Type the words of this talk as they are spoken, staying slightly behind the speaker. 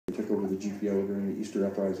over the GPO during the Easter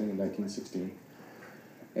Uprising in 1916.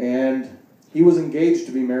 And he was engaged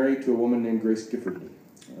to be married to a woman named Grace Gifford,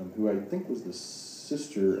 who I think was the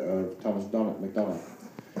sister of Thomas MacDonagh,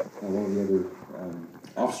 one of the other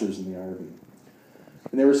officers in the IRB.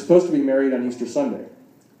 And they were supposed to be married on Easter Sunday,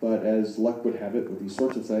 but as luck would have it with these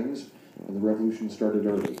sorts of things, the revolution started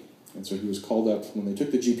early. And so he was called up. When they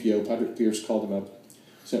took the GPO, Patrick Pierce called him up,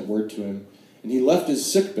 sent word to him, and he left his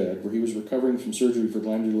sickbed, where he was recovering from surgery for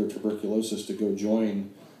glandular tuberculosis, to go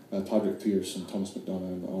join Patrick Pierce and Thomas MacDonagh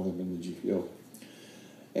and all of them in the GPO.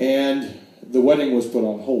 And the wedding was put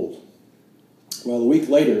on hold. Well, a week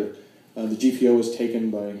later, the GPO was taken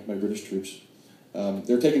by British troops.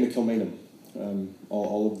 They were taken to Kilmainham,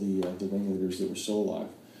 all of the ringleaders that were still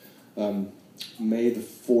alive. May the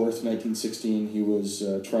 4th, 1916, he was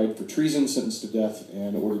tried for treason, sentenced to death,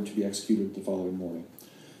 and ordered to be executed the following morning.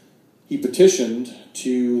 He petitioned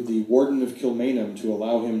to the warden of Kilmainham to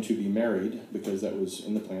allow him to be married, because that was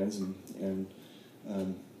in the plans, and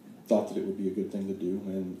thought that it would be a good thing to do.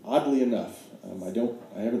 And oddly enough,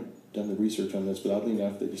 I haven't done the research on this, but oddly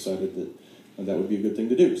enough, they decided that that would be a good thing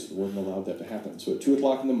to do, so the warden allowed that to happen. So at 2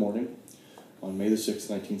 o'clock in the morning, on May the 6th,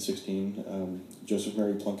 1916, Joseph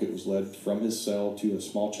Mary Plunkett was led from his cell to a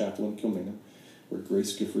small chapel in Kilmainham, where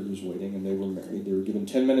Grace Gifford was waiting, and they were married. They were given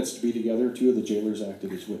 10 minutes to be together. 2 of the jailers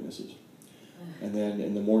acted as witnesses. And then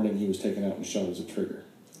in the morning, he was taken out and shot as a trigger.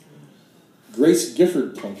 Grace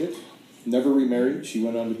Gifford Plunkett never remarried. She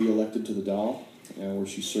went on to be elected to the Dáil, where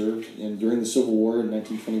she served. And during the Civil War in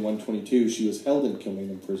 1921-22, she was held in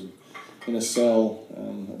Kilmainham prison in a cell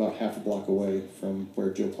about half a block away from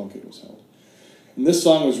where Joe Plunkett was held. And this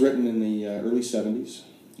song was written in the early 70s,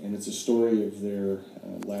 and it's a story of their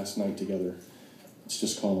last night together. It's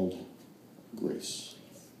just called Grace.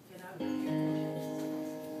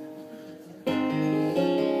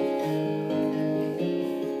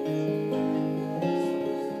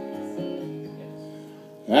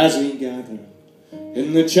 As we gather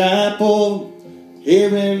in the chapel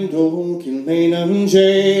here in old Kilmainham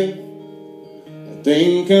jail, I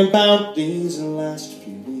think about these last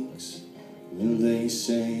few weeks. Will they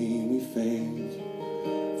say we failed?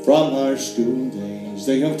 From our school days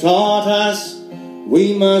they have taught us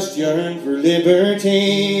we must yearn for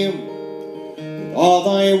liberty. But all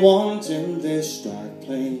I want in this dark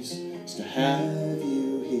place is to have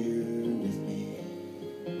you here with me.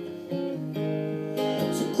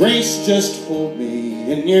 So Grace, just hold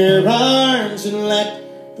me in your arms and let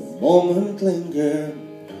the moment linger,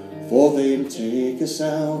 for they'll take us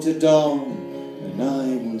out at dawn and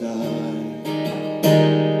I will die.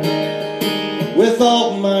 With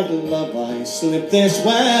all my love I slip this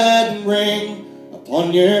wedding ring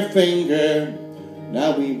upon your finger.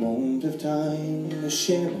 Now we won't have time to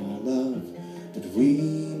share our love, but we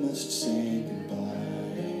must say goodbye.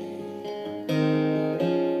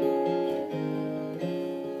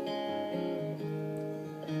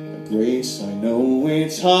 Grace, I know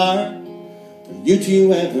it's hard for you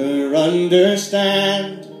to ever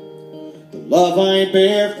understand the love I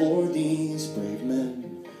bear for these brave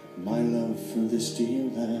men, my love for this dear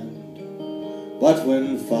land. But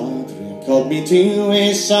when Father called me to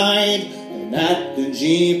his side, and at the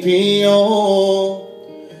GPO,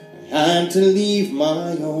 I had to leave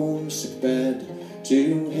my own sick bed.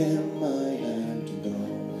 To him I had to go.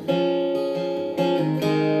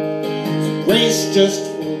 So Grace, just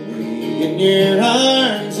hold me in your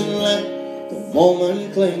arms and let the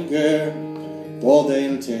moment linger, for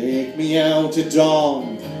they'll take me out at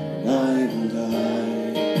dawn and I will die.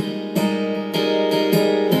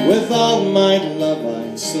 With all my love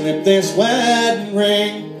I slip this wedding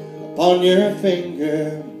ring upon your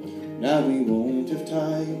finger. Now we won't have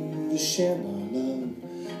time to share our love,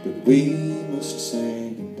 but we must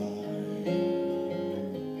say goodbye.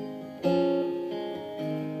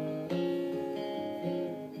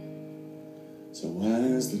 So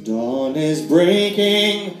as the dawn is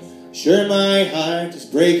breaking, sure my heart is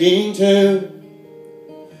breaking too.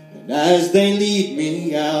 And as they lead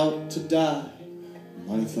me out to die,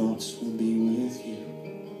 my thoughts will be with you.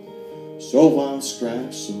 So I'll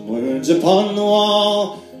scratch some words upon the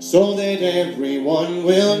wall, so that everyone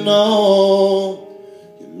will know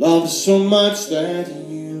you love so much that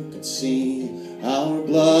you could see our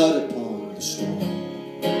blood upon the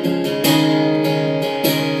stone.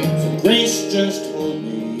 So Grace, just hold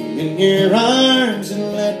me in your arms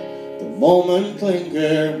and let the moment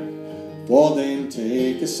linger, for they'll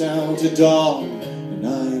take us out at dawn and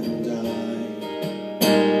I will die.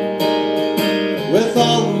 With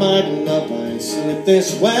all my love I slip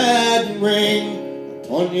this wedding ring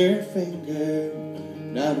upon your finger.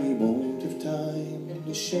 Now we won't have time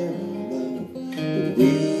to share our love, but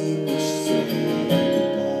we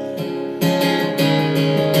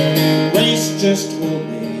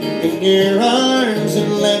in your arms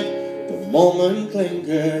and let the moment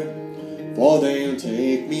linger, for they'll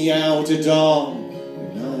take me out at dawn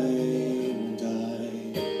and I will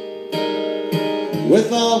die.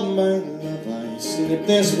 With all my love I slip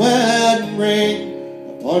this wedding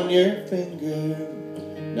ring upon your finger.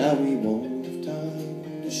 Now we won't have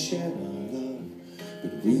time to share our love,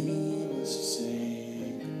 but we